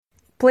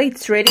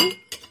Plates ready?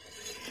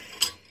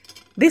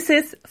 This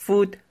is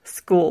Food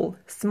School,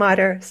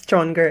 Smarter,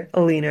 Stronger,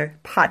 Leaner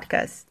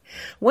podcast.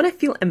 Want to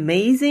feel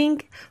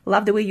amazing,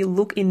 love the way you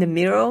look in the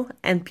mirror,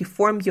 and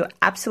perform your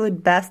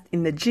absolute best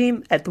in the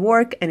gym, at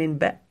work, and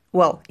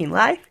in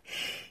life?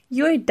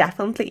 You're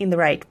definitely in the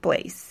right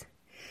place.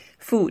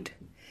 Food.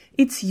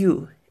 It's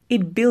you.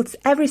 It builds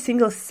every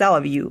single cell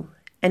of you.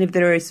 And if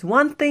there is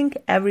one thing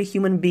every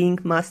human being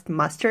must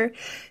master,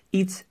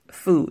 it's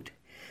food.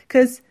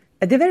 Because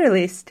at the very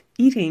least,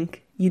 eating,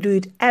 you do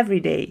it every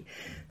day,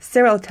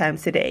 several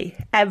times a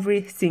day,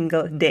 every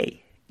single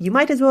day. You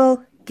might as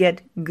well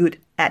get good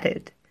at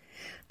it.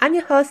 I'm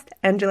your host,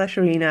 Angela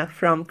Sharina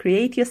from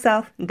Create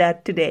Yourself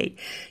That Today,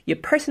 your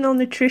personal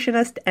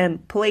nutritionist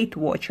and plate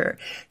watcher,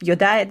 your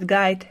diet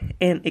guide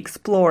and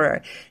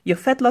explorer, your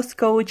fat loss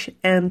coach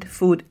and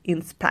food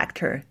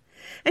inspector.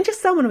 And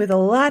just someone with a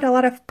lot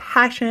of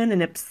passion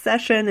and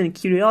obsession and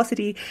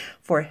curiosity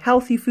for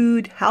healthy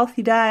food,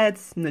 healthy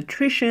diets,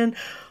 nutrition,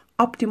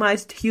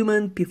 optimized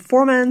human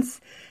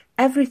performance,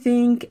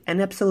 everything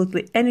and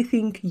absolutely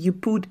anything you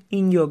put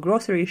in your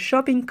grocery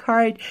shopping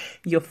cart,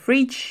 your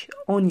fridge,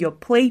 on your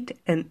plate,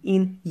 and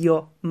in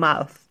your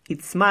mouth.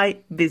 It's my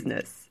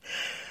business.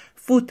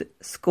 Food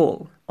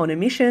School, on a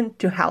mission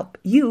to help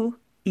you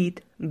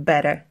eat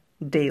better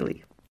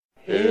daily.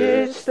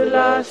 It's the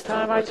last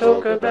time I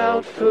talk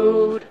about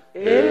food.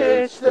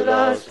 It's the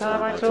last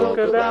time I talk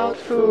about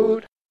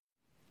food.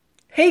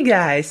 Hey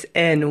guys,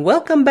 and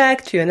welcome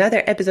back to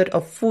another episode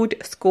of Food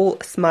School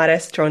Smarter,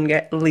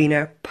 Stronger,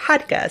 Leaner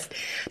podcast.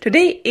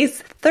 Today is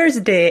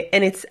Thursday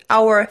and it's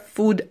our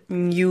food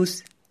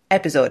news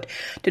episode.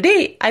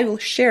 Today I will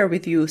share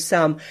with you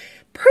some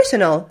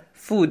personal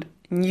food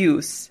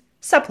news,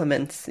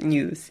 supplements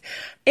news,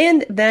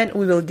 and then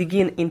we will dig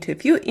into a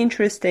few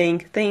interesting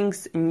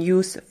things,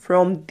 news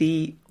from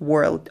the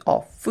world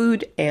of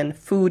food and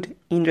food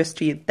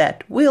industry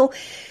that will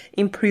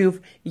improve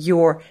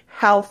your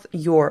health,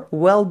 your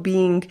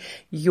well-being,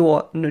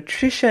 your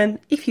nutrition,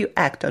 if you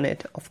act on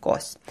it, of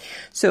course.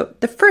 So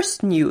the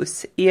first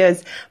news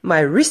is my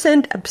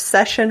recent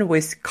obsession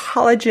with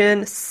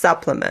collagen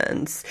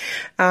supplements.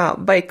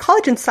 By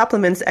collagen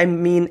supplements, I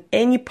mean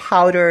any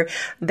powder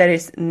that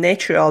is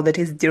natural, that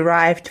is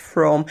derived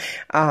from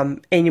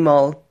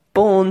animal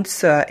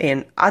bones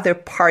and other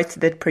parts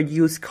that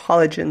produce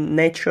collagen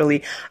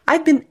naturally.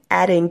 I've been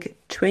adding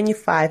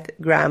 25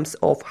 grams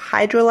of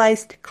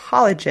hydrolyzed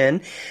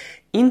collagen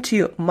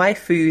into my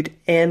food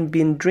and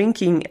been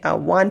drinking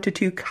 1 to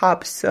 2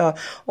 cups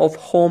of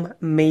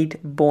homemade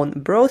bone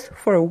broth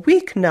for a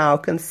week now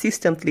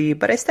consistently,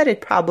 but I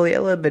started probably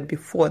a little bit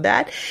before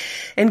that.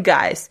 And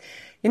guys,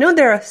 you know,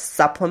 there are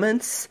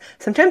supplements.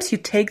 Sometimes you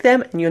take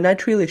them and you're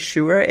not really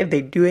sure if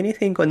they do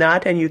anything or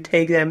not, and you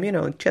take them,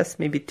 just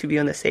maybe to be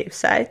on the safe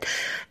side.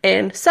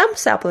 And some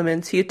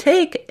supplements you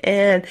take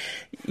and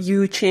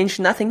you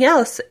change nothing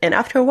else. And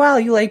after a while,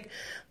 you're like,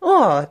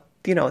 oh,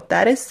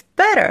 that is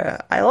better.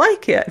 I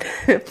like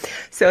it.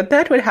 So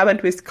that would happen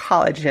with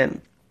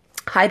collagen,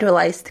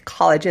 hydrolyzed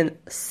collagen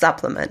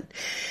supplement.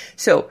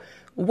 So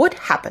what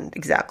happened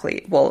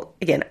exactly? Well,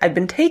 again, I've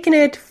been taking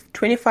it,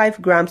 25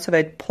 grams of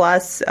it,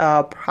 plus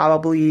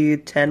probably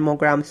 10 more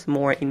grams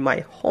more in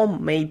my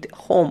homemade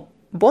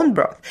bone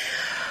broth.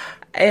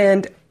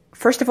 And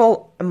first of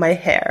all, my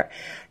hair.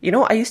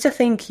 I used to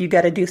think you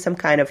got to do some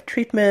kind of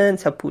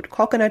treatment, so put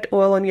coconut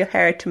oil on your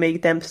hair to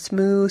make them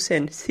smooth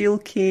and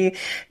silky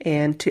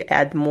and to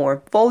add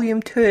more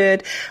volume to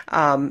it.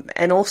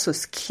 And also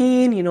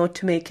skin,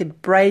 to make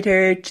it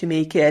brighter, to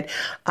make it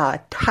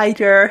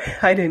tighter,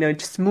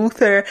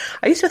 smoother.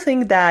 I used to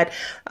think that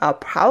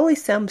probably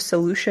some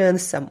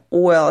solutions, some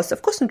oils,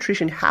 of course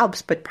nutrition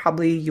helps, but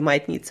probably you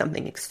might need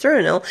something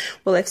external.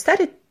 Well, I've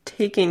started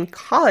taking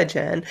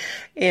collagen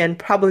and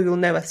probably will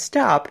never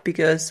stop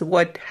because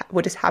what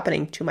is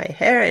happening to my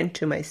hair and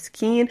to my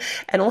skin,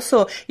 and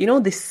also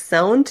the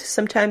sound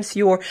sometimes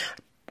your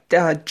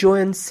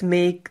joints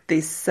make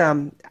this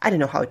I don't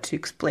know how to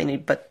explain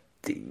it, but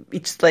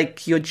it's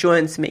like your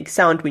joints make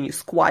sound when you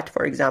squat,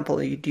 for example,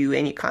 or you do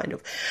any kind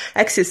of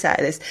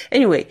exercises.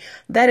 Anyway,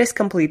 that is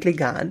completely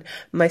gone.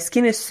 My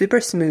skin is super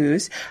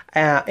smooth,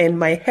 and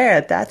my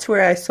hair, that's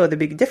where I saw the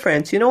big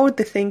difference.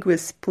 The thing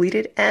with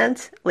splitted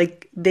ends,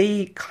 like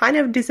they kind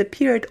of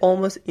disappeared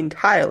almost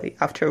entirely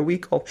after a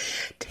week of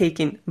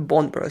taking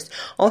bone broth.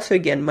 Also,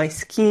 again, my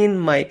skin,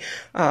 my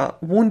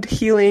wound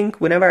healing,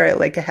 whenever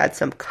I had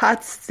some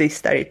cuts, they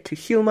started to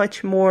heal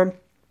much more.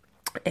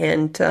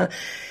 And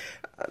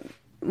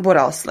what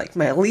else? Like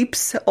my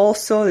lips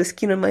also, the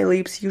skin on my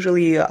lips.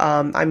 Usually,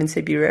 I'm in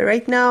Siberia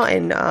right now,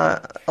 and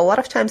a lot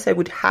of times I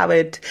would have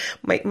it,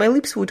 my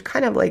lips would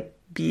kind of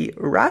be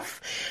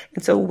rough.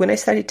 And so when I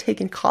started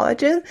taking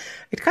collagen,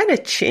 it kind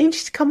of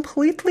changed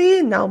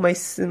completely. Now my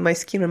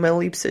skin on my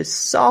lips is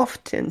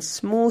soft and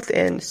smooth,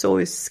 and so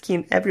is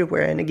skin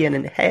everywhere. And again,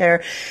 in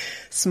hair,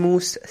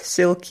 smooth,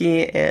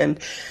 silky, and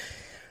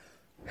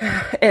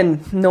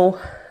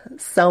no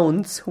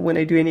sounds when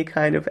I do any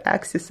kind of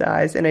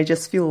exercise, and I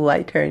just feel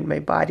lighter in my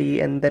body,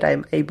 and that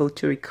I'm able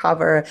to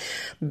recover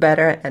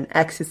better and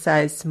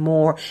exercise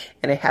more,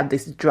 and I have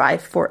this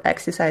drive for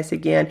exercise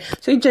again.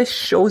 So it just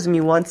shows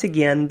me once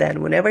again that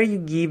whenever you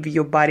give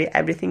your body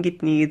everything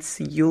it needs,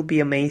 you'll be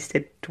amazed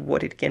at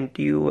what it can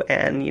do.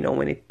 And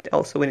when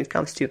it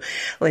comes to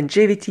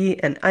longevity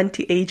and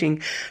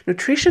anti-aging,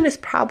 nutrition is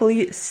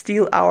probably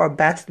still our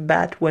best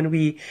bet when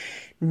we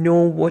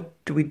know what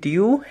we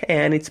do,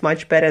 and it's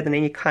much better than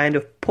any kind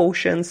of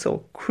potions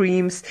or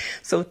creams.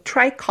 So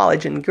try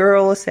collagen,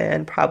 girls,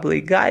 and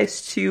probably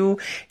guys too.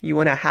 You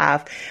want to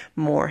have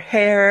more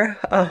hair,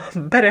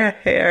 better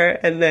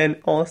hair, and then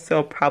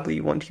also probably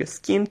you want your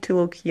skin to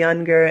look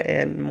younger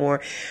and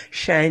more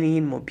shiny,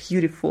 more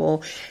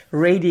beautiful,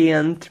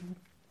 radiant.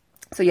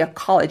 So yeah,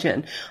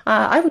 collagen.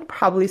 I would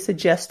probably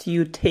suggest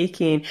you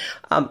taking,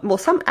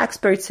 some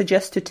experts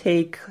suggest to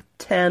take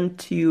 10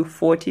 to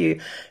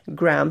 40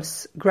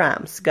 grams,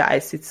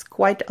 guys. It's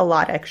quite a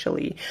lot,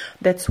 actually.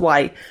 That's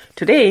why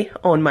today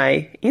on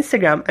my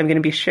Instagram, I'm going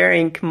to be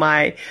sharing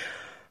my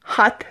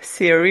hot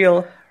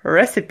cereal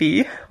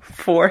recipe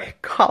for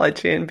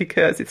collagen,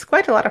 because it's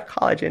quite a lot of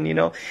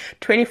collagen,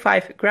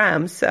 25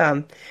 grams.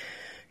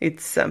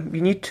 It's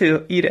you need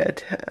to eat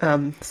it.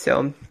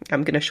 So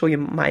I'm going to show you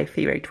my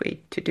favorite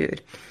way to do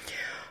it.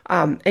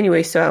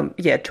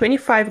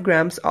 25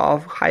 grams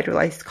of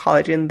hydrolyzed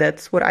collagen.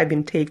 That's what I've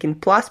been taking,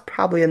 plus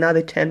probably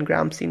another 10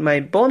 grams in my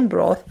bone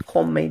broth,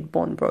 homemade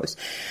bone broth.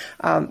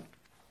 I'm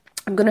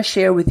going to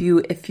share with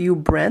you a few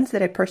brands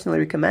that I personally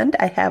recommend.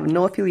 I have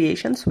no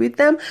affiliations with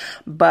them,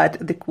 but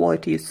the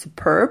quality is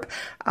superb.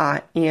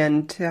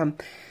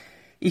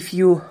 If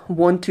you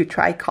want to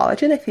try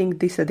collagen, I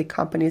think these are the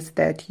companies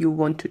that you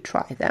want to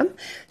try them.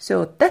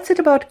 So that's it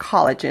about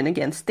collagen.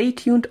 Again, stay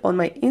tuned on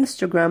my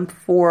Instagram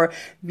for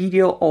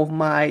video of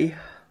my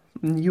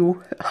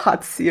new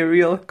hot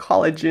cereal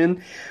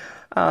collagen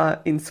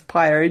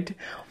inspired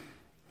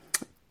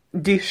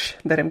dish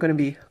that I'm going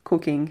to be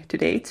cooking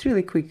today. It's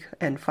really quick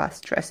and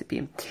fast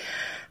recipe.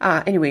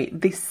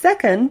 The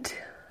second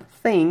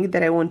thing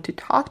that I want to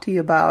talk to you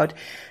about,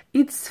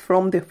 it's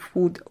from the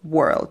food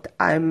world.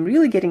 I'm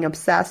really getting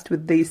obsessed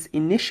with this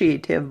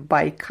initiative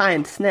by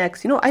Kind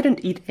Snacks. I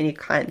don't eat any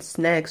Kind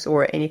Snacks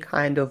or any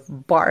kind of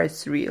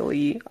bars,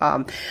 really,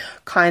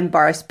 Kind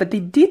bars, but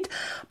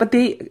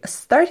they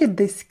started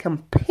this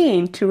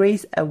campaign to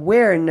raise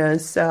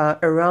awareness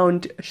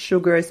around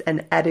sugars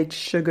and added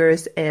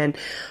sugars and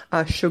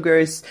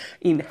sugars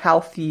in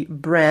healthy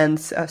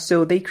brands.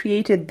 So they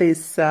created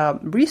this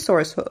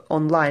resource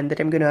online that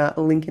I'm going to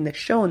link in the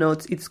show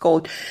notes. It's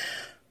called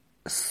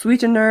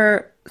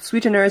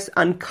Sweeteners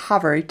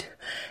Uncovered,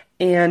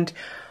 and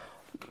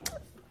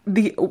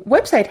the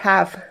website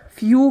have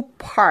few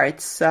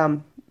parts.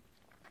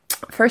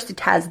 First, it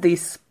has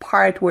this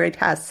part where it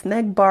has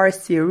snack bars,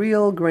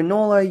 cereal,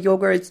 granola,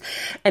 yogurts,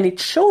 and it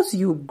shows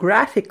you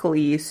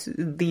graphically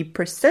the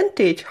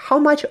percentage, how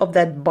much of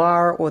that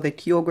bar or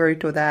that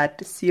yogurt or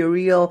that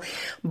cereal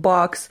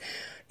box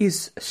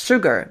is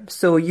sugar.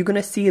 So you're going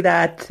to see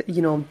that,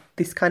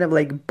 this kind of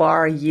like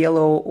bar,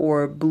 yellow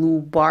or blue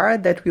bar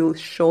that will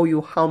show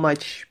you how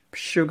much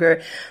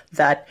sugar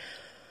that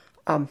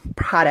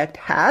product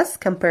has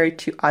compared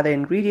to other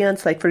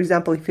ingredients. Like, for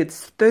example, if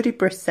it's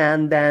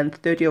 30%, then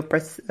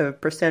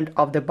 30%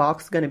 of the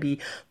box is going to be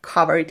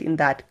covered in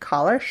that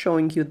color,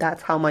 showing you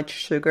that's how much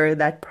sugar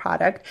that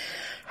product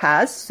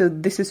has. So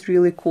this is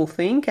really cool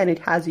thing, and it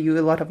has you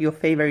a lot of your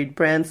favorite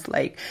brands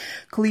like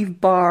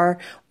Clif Bar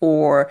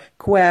or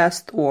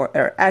Quest or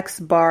RX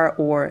Bar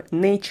or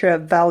Nature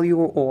Value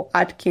or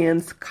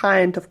Atkins,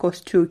 Kind, of course,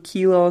 2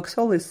 Kellogg's,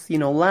 all this,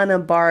 Lana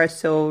Bar.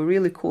 So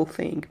really cool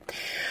thing.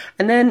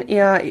 And then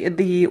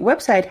the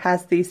website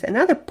has this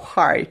another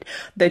part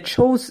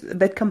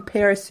that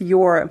compares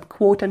your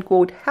quote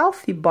unquote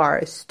healthy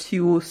bars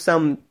to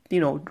some,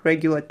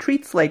 regular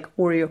treats like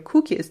Oreo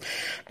cookies.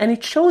 And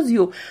it shows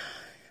you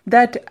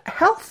that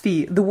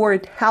the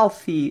word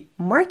healthy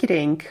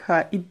marketing,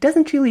 it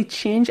doesn't really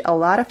change a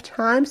lot of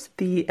times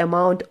the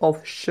amount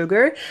of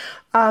sugar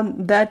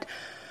that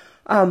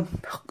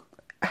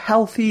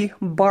healthy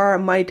bar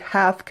might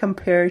have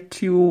compared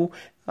to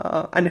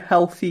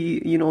unhealthy,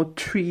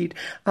 treat.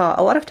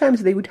 A lot of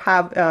times they would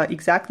have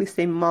exactly the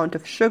same amount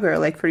of sugar.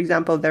 Like, for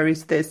example, there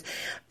is this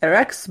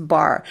RX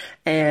bar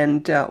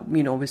and,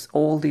 with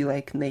all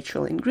the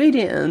natural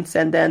ingredients.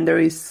 And then there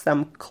is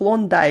some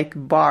Klondike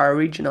bar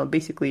original,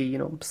 basically,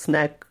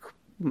 snack,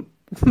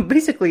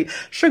 basically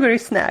sugary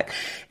snack.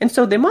 And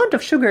so the amount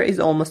of sugar is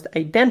almost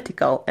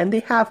identical, and they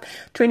have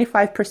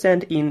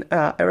 25% in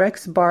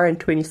RX bar and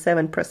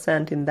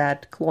 27% in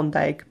that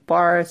Klondike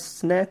bar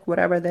snack,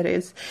 whatever that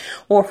is.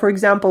 Or, for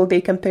example,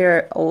 they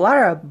compare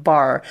Lara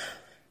bar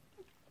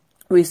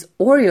with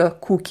Oreo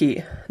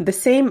cookie. The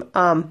same,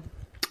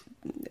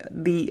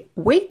 the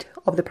weight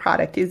of the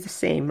product is the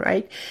same,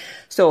 right?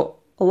 So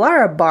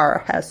Lara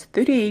bar has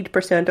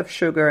 38% of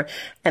sugar,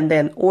 and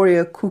then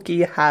Oreo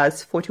cookie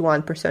has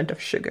 41% of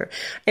sugar.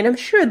 And I'm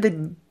sure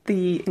the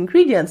the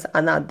ingredients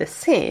are not the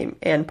same,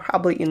 and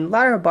probably in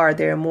lower bar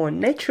there are more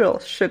natural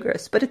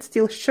sugars, but it's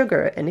still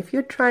sugar. And if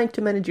you're trying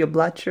to manage your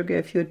blood sugar,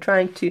 if you're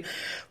trying to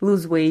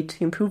lose weight,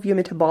 improve your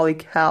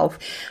metabolic health,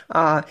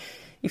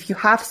 if you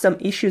have some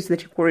issues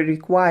that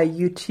require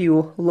you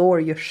to lower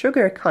your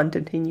sugar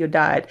content in your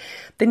diet,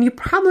 then you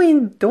probably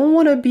don't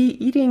want to be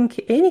eating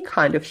any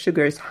kind of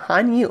sugars,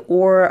 honey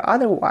or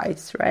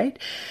otherwise, right?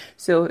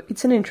 So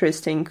it's an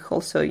interesting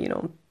also,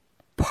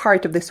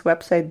 part of this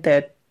website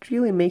that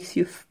really makes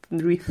you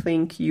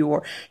rethink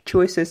your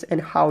choices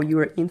and how you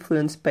are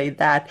influenced by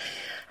that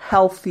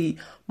healthy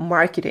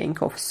marketing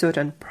of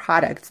certain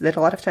products that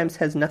a lot of times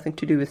has nothing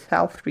to do with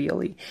health,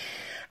 really.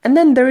 And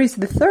then there is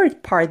the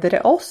third part that I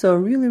also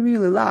really,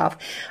 really love,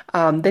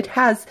 that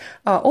has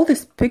all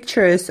these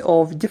pictures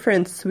of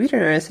different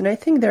sweeteners. And I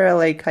think there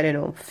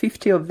are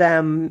 50 of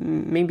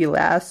them, maybe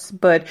less.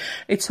 But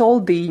it's all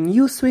the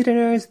new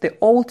sweeteners, the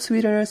old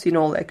sweeteners,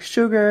 like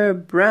sugar,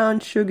 brown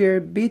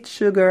sugar, beet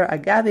sugar,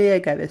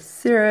 agave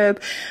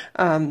syrup,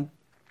 all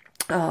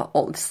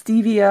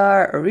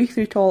stevia,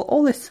 erythritol,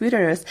 all the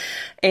sweeteners.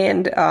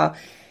 And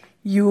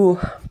you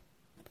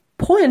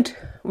point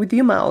with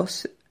your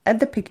mouse at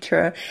the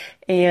picture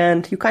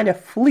and you kind of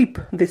flip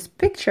this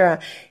picture,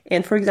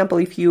 and for example,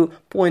 if you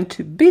point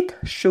to beet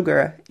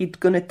sugar, it's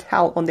going to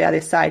tell on the other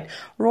side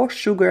raw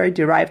sugar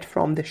derived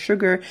from the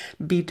sugar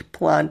beet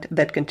plant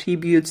that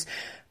contributes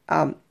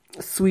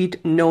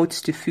sweet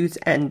notes to foods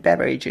and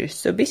beverages.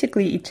 So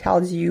basically it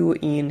tells you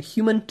in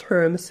human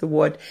terms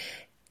what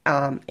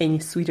any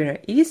sweetener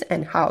is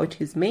and how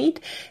it is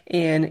made,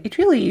 and it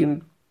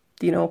really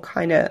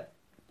kind of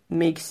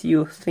makes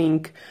you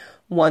think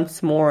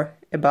once more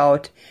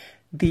about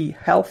the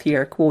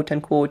healthier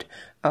quote-unquote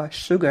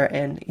sugar,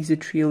 and is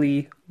it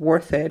really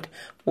worth it?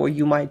 Or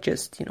you might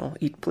just,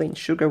 eat plain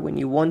sugar when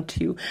you want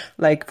to.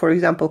 Like, for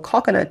example,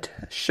 coconut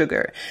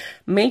sugar,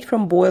 made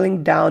from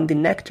boiling down the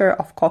nectar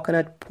of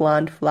coconut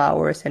plant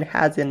flowers and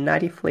has a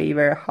nutty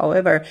flavor,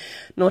 however,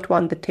 not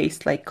one that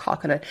tastes like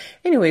coconut.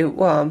 Anyway,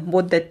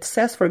 what that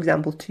says, for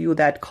example, to you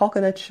that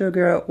coconut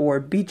sugar or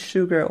beet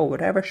sugar or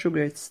whatever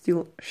sugar, it's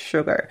still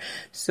sugar.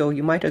 So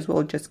you might as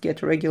well just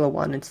get a regular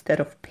one instead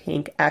of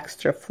paying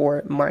extra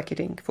for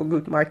marketing, for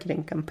good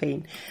marketing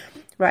campaign,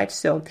 right?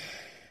 So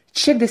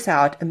check this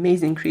out,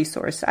 amazing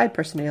resource. I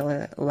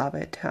personally love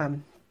it.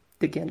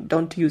 Again,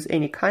 don't use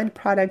any kind of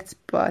products,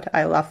 but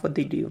I love what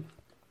they do.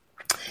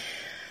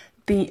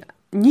 The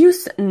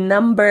news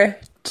number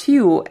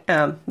 2,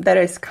 that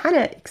is kind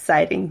of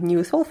exciting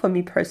news, all for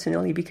me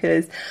personally,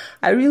 because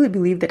I really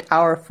believe that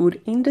our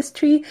food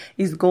industry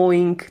is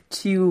going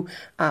to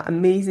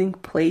amazing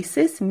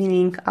places,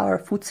 meaning our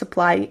food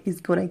supply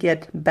is going to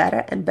get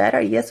better and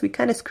better. Yes, we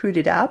kind of screwed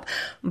it up,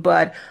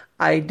 but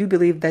I do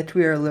believe that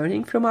we are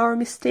learning from our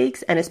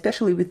mistakes, and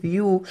especially with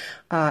you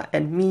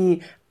and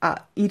me,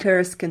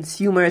 eaters,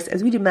 consumers,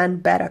 as we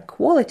demand better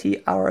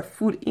quality, our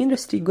food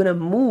industry gonna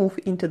move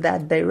into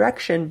that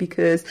direction,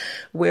 because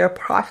where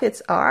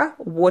profits are,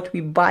 what we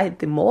buy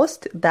the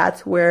most,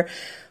 that's where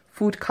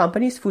food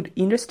companies, food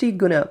industry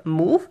gonna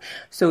move.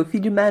 So if we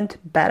demand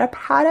better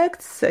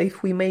products,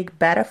 if we make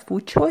better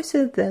food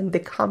choices, then the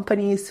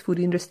companies, food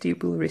industry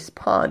will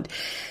respond.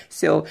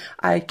 So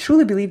I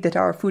truly believe that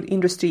our food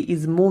industry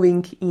is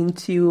moving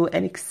into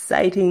an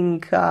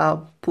exciting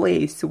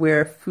place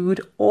where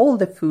food, all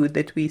the food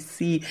that we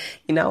see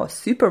in our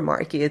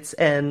supermarkets,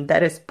 and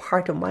that is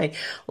part of my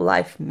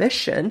life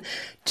mission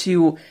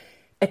to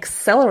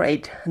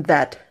accelerate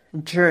that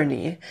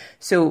journey.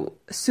 So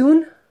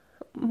soon,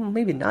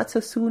 maybe not so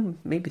soon,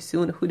 maybe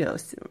soon, who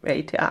knows,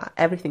 right?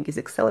 Everything is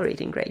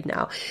accelerating right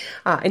now.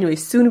 Anyway,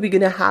 soon we're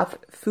going to have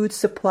food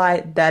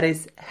supply that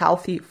is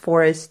healthy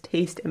for us,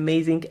 taste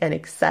amazing and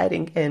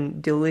exciting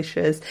and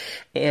delicious.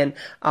 And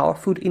our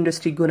food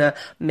industry going to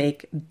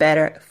make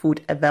better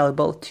food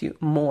available to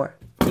more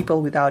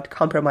people without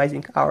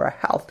compromising our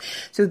health.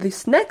 So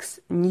this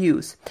next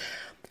news,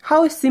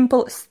 how a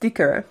simple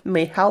sticker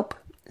may help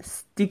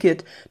stick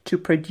it to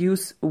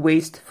produce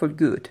waste for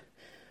good.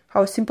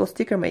 How a simple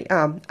sticker may,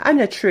 I'm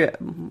not sure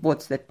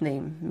what's that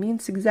name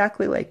means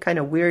exactly, like kind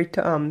of weird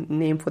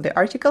name for the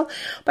article.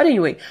 But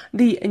anyway,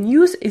 the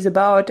news is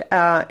about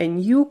a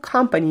new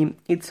company.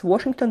 It's a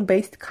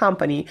Washington-based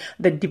company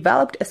that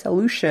developed a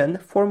solution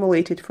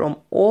formulated from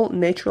all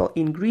natural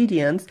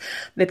ingredients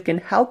that can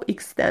help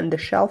extend the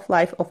shelf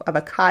life of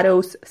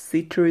avocados,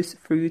 citrus,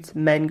 fruits,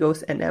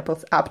 mangoes, and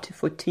apples up to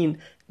 14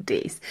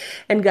 days.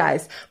 And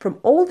guys, from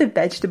all the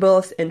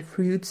vegetables and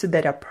fruits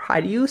that are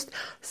produced,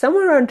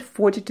 somewhere around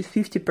 40 to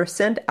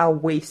 50% are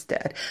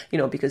wasted,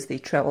 because they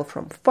travel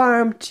from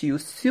farm to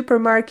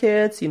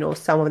supermarkets.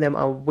 Some of them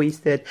are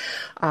wasted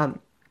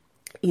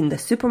in the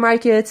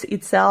supermarkets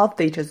itself.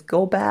 They just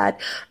go bad,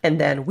 and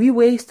then we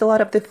waste a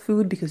lot of the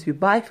food because we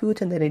buy food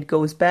and then it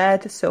goes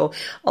bad. So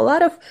a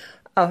lot of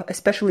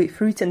especially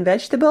fruits and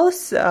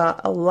vegetables,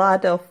 a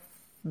lot of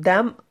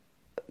them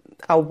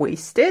are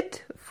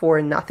wasted for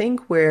nothing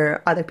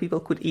where other people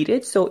could eat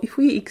it. So if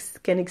we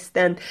can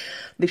extend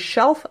the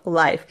shelf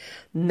life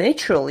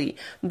naturally,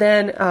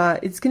 then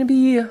it's going to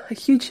be a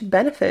huge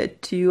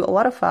benefit to a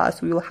lot of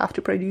us. We will have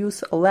to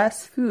produce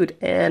less food,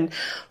 and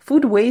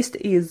food waste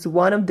is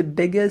one of the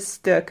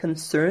biggest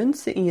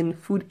concerns in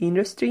food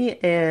industry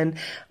and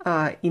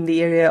in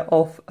the area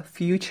of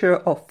future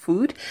of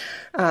food.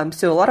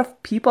 So a lot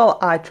of people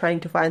are trying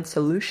to find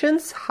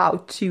solutions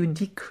how to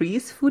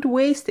decrease food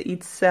waste.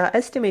 It's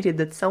estimated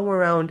that somewhere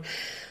around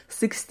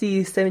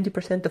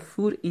 60-70% of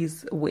food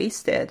is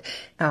wasted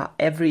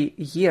every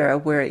year,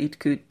 where it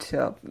could,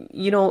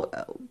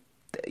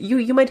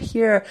 you might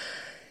hear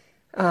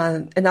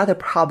another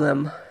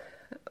problem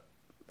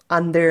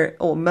under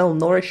or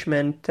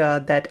malnourishment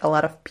that a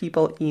lot of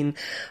people in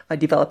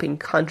developing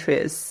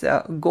countries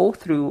go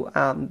through.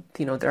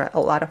 There are a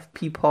lot of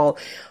people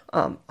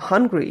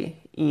hungry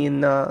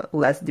in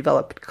less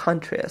developed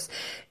countries.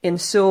 And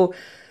so,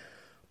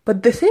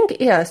 but the thing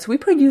is, we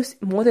produce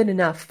more than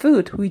enough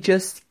food. We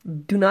just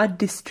do not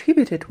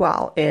distribute it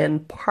well.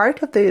 And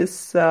part of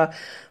this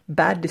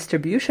bad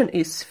distribution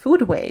is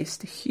food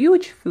waste,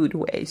 huge food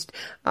waste.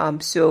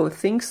 So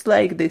things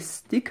like this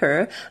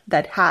sticker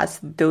that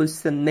has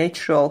those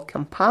natural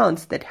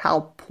compounds that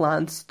help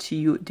plants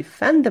to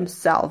defend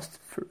themselves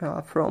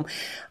from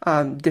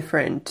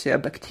different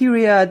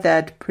bacteria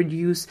that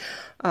produce,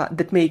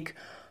 that make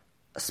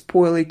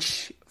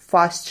spoilage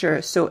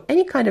faster. So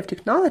any kind of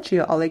technology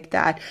like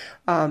that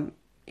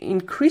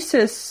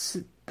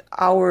increases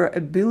our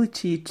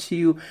ability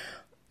to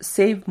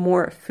save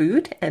more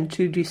food and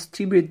to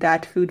distribute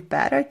that food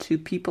better to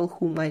people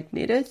who might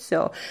need it.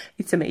 So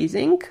it's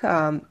amazing.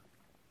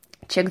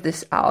 Check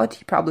this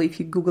out. Probably if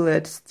you Google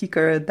it,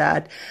 sticker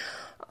that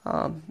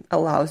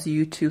allows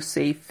you to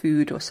save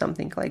food or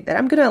something like that.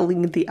 I'm going to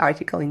link the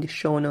article in the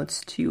show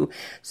notes too,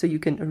 so you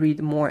can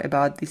read more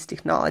about this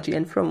technology.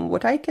 And from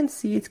what I can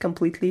see, it's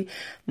completely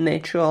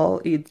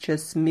natural. It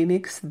just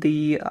mimics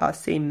the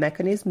same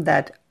mechanism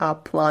that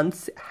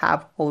plants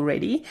have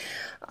already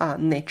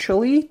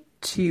naturally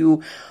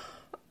to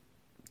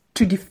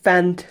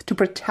defend, to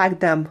protect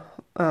them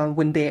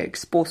when they are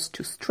exposed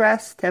to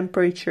stress,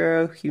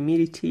 temperature,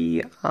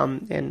 humidity,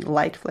 and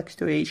light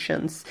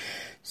fluctuations.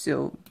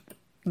 So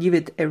give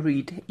it a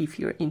read if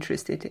you're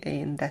interested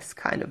in this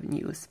kind of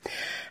news.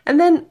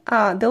 And then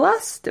the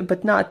last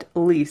but not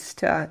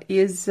least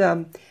is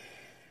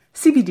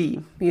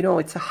CBD.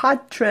 It's a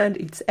hot trend.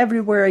 It's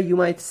everywhere. You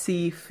might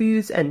see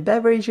foods and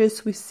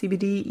beverages with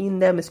CBD in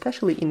them,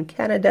 especially in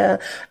Canada.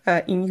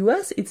 In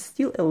US, it's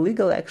still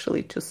illegal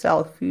actually to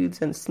sell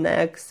foods and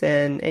snacks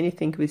and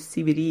anything with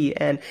CBD.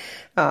 And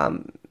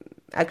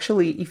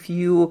actually, if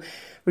you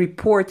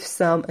report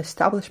some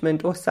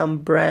establishment or some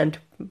brand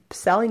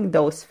selling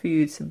those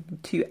foods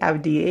to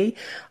FDA,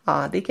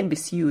 they can be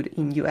sued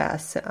in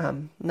US.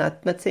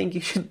 Not saying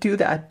you should do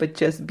that, but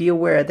just be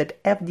aware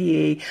that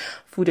FDA,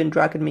 Food and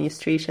Drug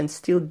Administration,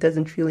 still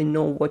doesn't really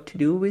know what to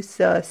do with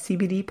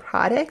CBD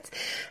products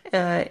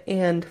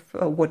and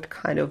what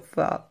kind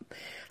of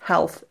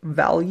health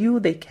value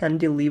they can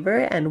deliver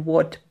and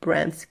what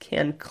brands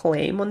can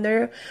claim on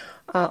their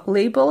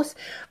labels.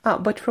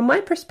 But from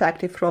my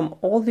perspective, from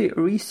all the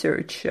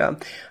research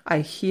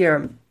I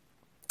hear,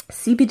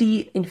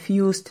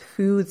 CBD-infused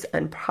foods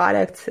and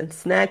products and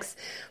snacks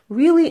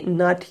really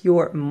not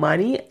your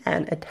money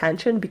and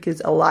attention,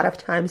 because a lot of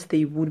times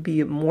they would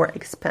be more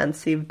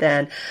expensive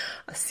than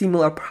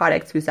similar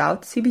products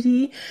without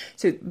CBD.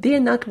 So they're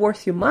not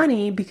worth your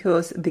money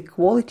because the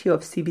quality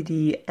of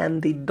CBD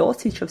and the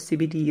dosage of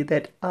CBD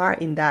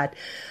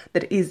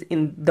that is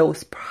in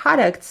those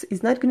products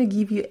is not going to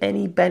give you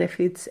any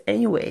benefits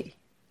anyway.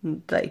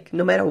 Like,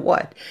 no matter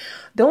what.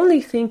 The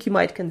only thing you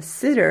might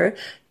consider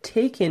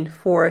taking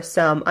for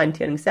some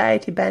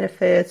anti-anxiety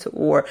benefits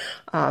or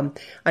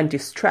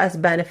anti-stress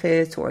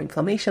benefits or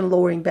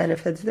inflammation-lowering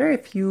benefits. There are a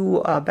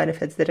few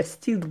benefits that are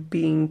still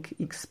being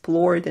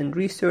explored and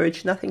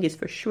researched. Nothing is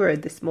for sure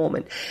at this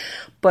moment.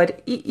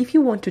 But if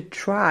you want to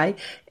try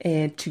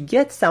and to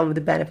get some of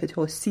the benefits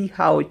or see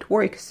how it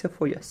works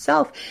for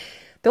yourself,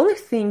 the only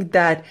thing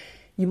that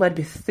you might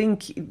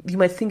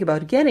think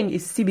about getting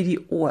is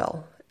CBD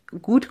oil.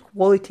 Good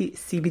quality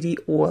CBD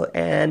oil,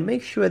 and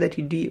make sure that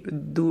you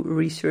do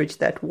research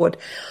that what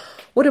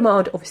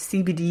amount of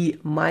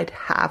CBD might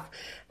have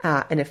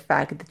an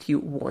effect that you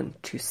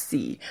want to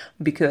see.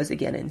 Because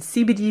again, in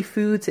CBD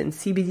foods and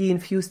CBD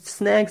infused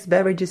snacks,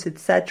 beverages,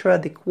 etc.,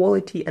 the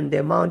quality and the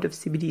amount of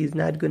CBD is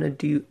not going to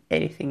do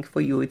anything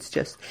for you. It's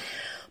just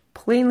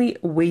plainly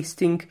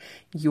wasting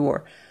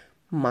your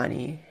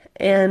money.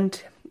 And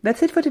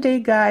that's it for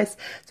today, guys.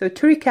 So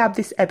to recap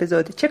this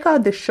episode, check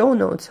out the show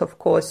notes, of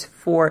course,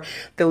 for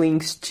the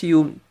links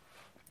to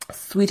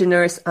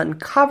Sweeteners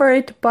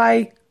Uncovered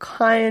by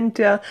Kind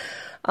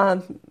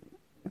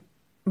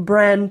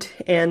brand,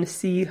 and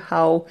see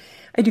how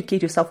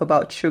educate yourself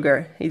about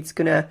sugar. It's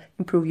gonna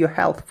improve your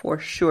health for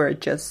sure,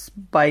 just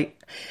by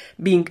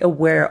being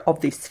aware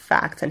of these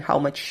facts and how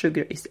much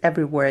sugar is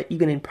everywhere,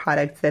 even in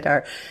products that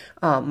are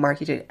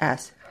marketed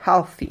as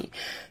healthy.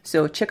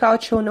 So check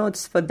out show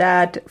notes for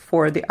that,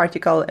 for the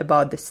article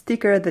about the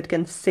sticker that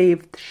can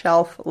save the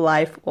shelf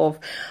life of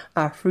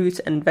fruits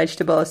and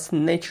vegetables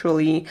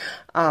naturally.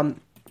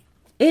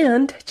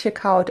 And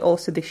check out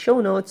also the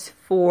show notes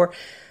for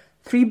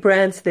 3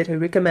 brands that I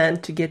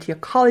recommend to get your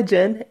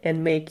collagen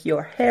and make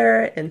your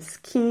hair and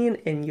skin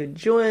and your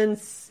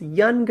joints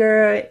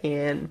younger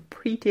and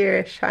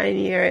prettier,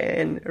 shinier,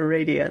 and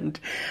radiant.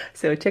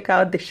 So check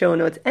out the show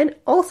notes, and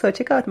also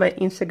check out my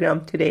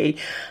Instagram today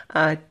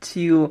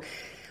to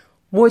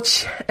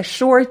watch a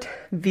short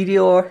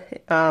video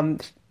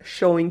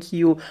showing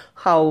you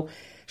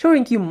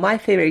my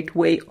favorite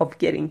way of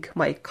getting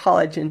my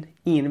collagen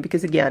in,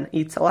 because again,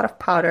 it's a lot of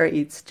powder,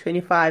 it's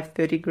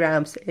 25-30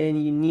 grams,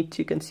 and you need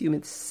to consume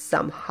it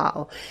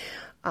somehow.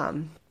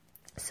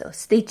 So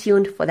stay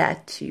tuned for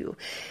that too.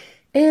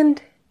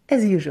 And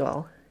as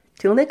usual,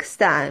 till next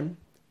time,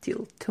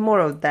 till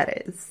tomorrow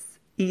that is,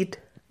 eat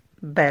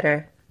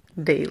better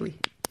daily.